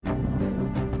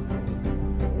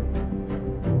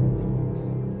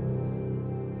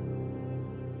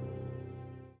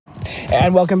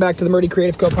And welcome back to the Murdy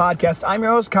Creative Co podcast. I'm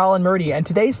your host, Colin Murdy, and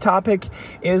today's topic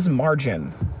is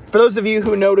margin. For those of you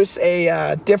who notice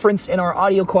a difference in our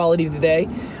audio quality today,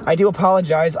 I do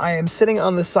apologize. I am sitting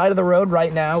on the side of the road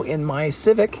right now in my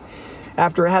Civic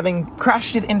after having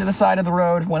crashed it into the side of the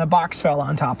road when a box fell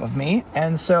on top of me.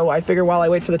 And so I figure while I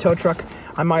wait for the tow truck,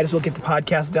 I might as well get the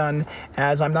podcast done,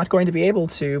 as I'm not going to be able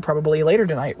to probably later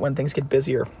tonight when things get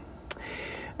busier.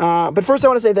 But first I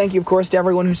want to say thank you, of course, to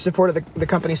everyone who's supported the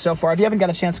company so far. If you haven't got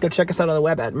a chance to go check us out on the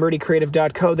web at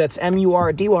murdycreative.co, that's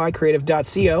M-U-R-D-Y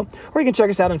creative.co, or you can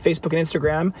check us out on Facebook and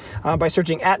Instagram by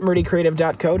searching at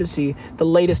murdycreative.co to see the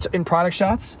latest in product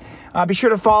shots. Be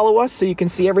sure to follow us so you can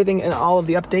see everything and all of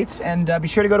the updates, and be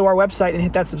sure to go to our website and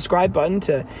hit that subscribe button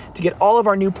to get all of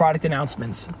our new product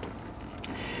announcements.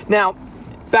 Now,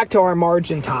 back to our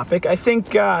margin topic. I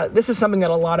think this is something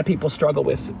that a lot of people struggle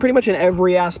with pretty much in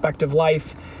every aspect of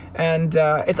life, and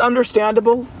it's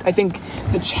understandable. I think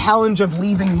the challenge of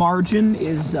leaving margin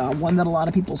is one that a lot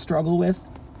of people struggle with.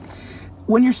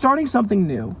 When you're starting something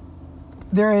new,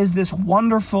 there is this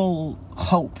wonderful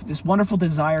hope, this wonderful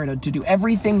desire to do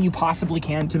everything you possibly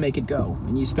can to make it go,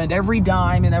 and you spend every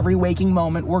dime and every waking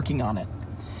moment working on it.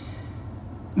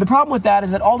 The problem with that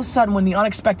is that all of a sudden when the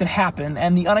unexpected happen,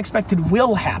 and the unexpected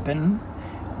will happen,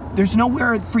 there's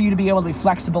nowhere for you to be able to be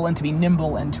flexible and to be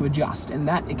nimble and to adjust, and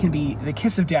that it can be the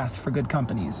kiss of death for good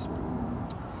companies.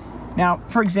 Now,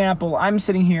 for example, I'm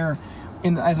sitting here,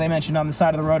 as I mentioned, on the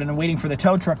side of the road and I'm waiting for the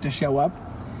tow truck to show up,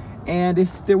 and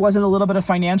if there wasn't a little bit of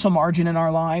financial margin in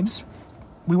our lives,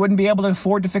 we wouldn't be able to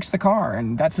afford to fix the car,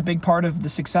 and that's a big part of the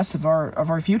success of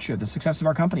our future. The success of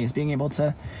our company is being able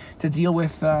to deal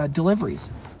with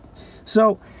deliveries.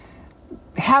 So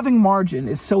having margin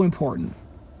is so important,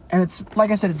 and it's, like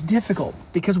I said, it's difficult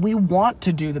because we want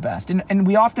to do the best, and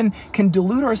we often can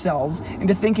delude ourselves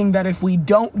into thinking that if we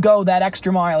don't go that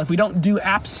extra mile, if we don't do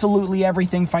absolutely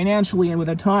everything financially and with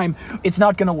our time, it's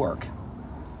not going to work.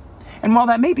 And while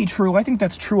that may be true, I think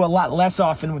that's true a lot less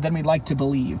often than we'd like to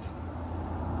believe.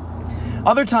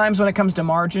 Other times when it comes to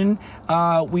margin,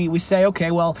 we say,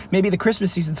 okay, well, maybe the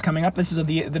Christmas season's coming up. This is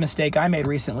the mistake I made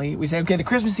recently. We say, okay, the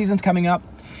Christmas season's coming up,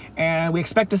 and we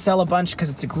expect to sell a bunch because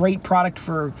it's a great product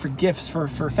for gifts for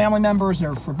family members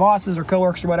or for bosses or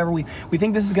coworkers or whatever. We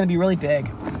think this is going to be really big,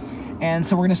 and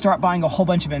so we're going to start buying a whole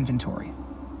bunch of inventory.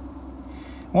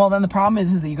 Well, then the problem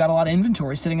is that you got a lot of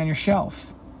inventory sitting on your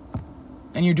shelf,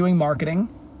 and you're doing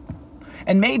marketing,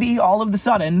 and maybe all of a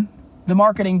sudden the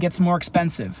marketing gets more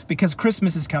expensive because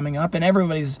Christmas is coming up and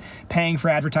everybody's paying for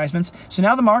advertisements. So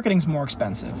now the marketing's more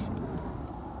expensive.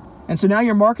 And so now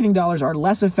your marketing dollars are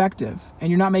less effective,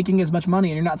 and you're not making as much money,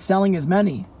 and you're not selling as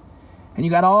many. And you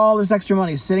got all this extra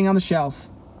money sitting on the shelf.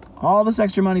 All this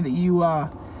extra money that you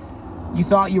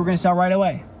thought you were going to sell right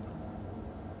away.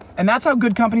 And that's how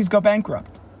good companies go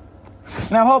bankrupt.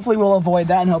 Now, hopefully we'll avoid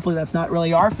that, and hopefully that's not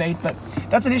really our fate, but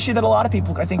that's an issue that a lot of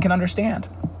people, I think, can understand.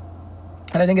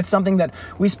 And I think it's something that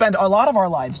we spend a lot of our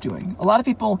lives doing. A lot of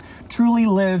people truly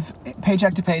live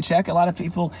paycheck to paycheck. A lot of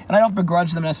people, and I don't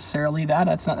begrudge them necessarily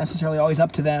that's not necessarily always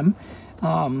up to them.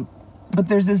 But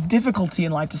there's this difficulty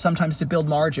in life to sometimes to build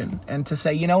margin and to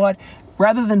say, you know what,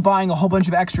 rather than buying a whole bunch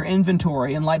of extra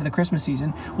inventory in light of the Christmas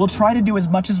season, we'll try to do as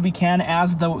much as we can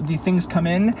as the things come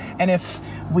in. And if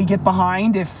we get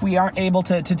behind, if we aren't able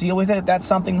to deal with it, that's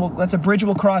a bridge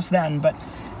we'll cross then. But,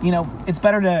 you know, it's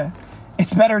better to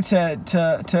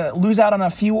lose out on a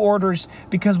few orders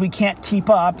because we can't keep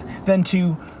up than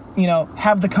to, you know,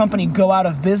 have the company go out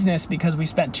of business because we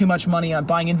spent too much money on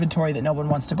buying inventory that no one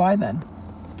wants to buy then.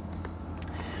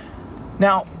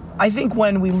 Now, I think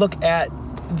when we look at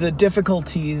the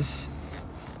difficulties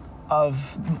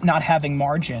of not having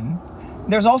margin,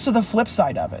 there's also the flip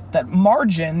side of it, that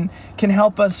margin can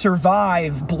help us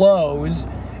survive blows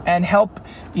and help,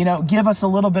 you know, give us a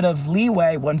little bit of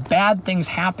leeway when bad things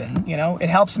happen. You know, it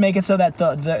helps make it so that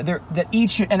that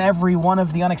each and every one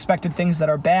of the unexpected things that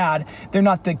are bad, they're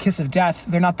not the kiss of death,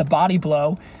 they're not the body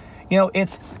blow. You know,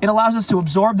 it allows us to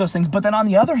absorb those things. But then on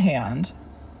the other hand,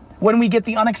 when we get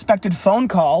the unexpected phone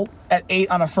call at 8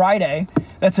 on a Friday,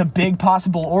 that's a big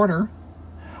possible order,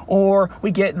 or we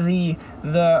get the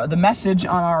message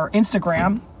on our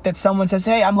Instagram that someone says,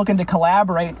 hey, I'm looking to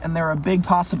collaborate, and they're a big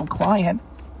possible client.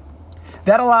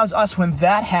 That allows us, when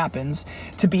that happens,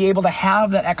 to be able to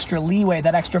have that extra leeway,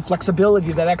 that extra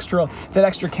flexibility, that extra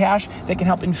cash that can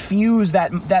help infuse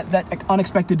that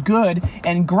unexpected good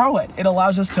and grow it. It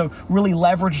allows us to really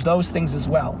leverage those things as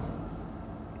well.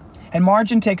 And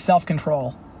margin takes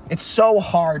self-control. It's so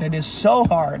hard. It is so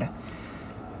hard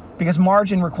because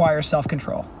margin requires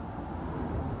self-control.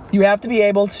 You have to be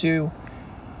able to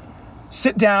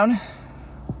sit down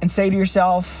and say to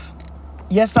yourself,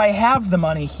 yes, I have the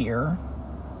money here,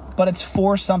 but it's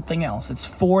for something else. It's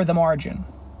for the margin.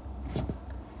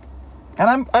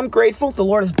 And I'm grateful. The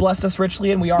Lord has blessed us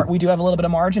richly, and we do have a little bit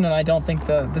of margin, and I don't think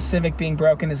the Civic being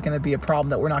broken is going to be a problem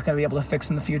that we're not going to be able to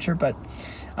fix in the future. But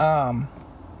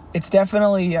it's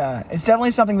definitely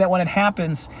something that when it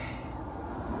happens,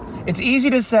 it's easy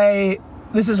to say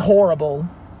this is horrible.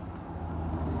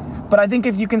 But I think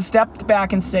if you can step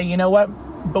back and say, you know what,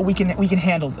 but we can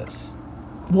handle this.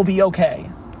 We'll be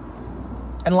okay.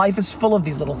 And life is full of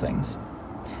these little things.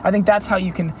 I think that's how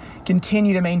you can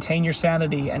continue to maintain your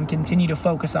sanity and continue to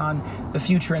focus on the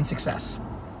future and success.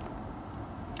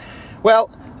 Well,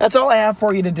 that's all I have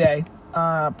for you today.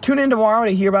 Tune in tomorrow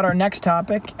to hear about our next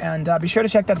topic, and be sure to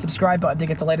check that subscribe button to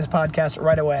get the latest podcast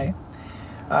right away.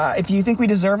 If you think we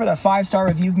deserve it, a 5-star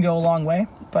review can go a long way.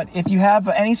 But if you have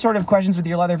any sort of questions with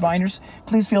your leather binders,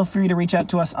 please feel free to reach out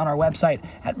to us on our website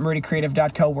at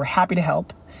murdycreative.co. We're happy to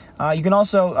help. You can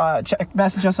also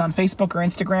message us on Facebook or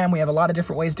Instagram. We have a lot of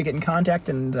different ways to get in contact,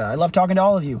 and I love talking to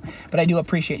all of you. But I do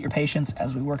appreciate your patience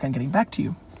as we work on getting back to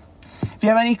you. If you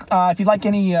have any, if you'd like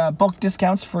any bulk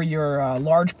discounts for your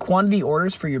large quantity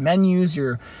orders for your menus,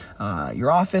 your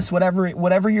office,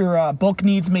 whatever your bulk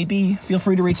needs may be, feel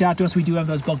free to reach out to us. We do have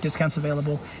those bulk discounts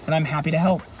available, and I'm happy to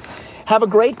help. Have a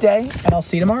great day, and I'll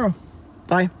see you tomorrow.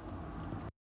 Bye.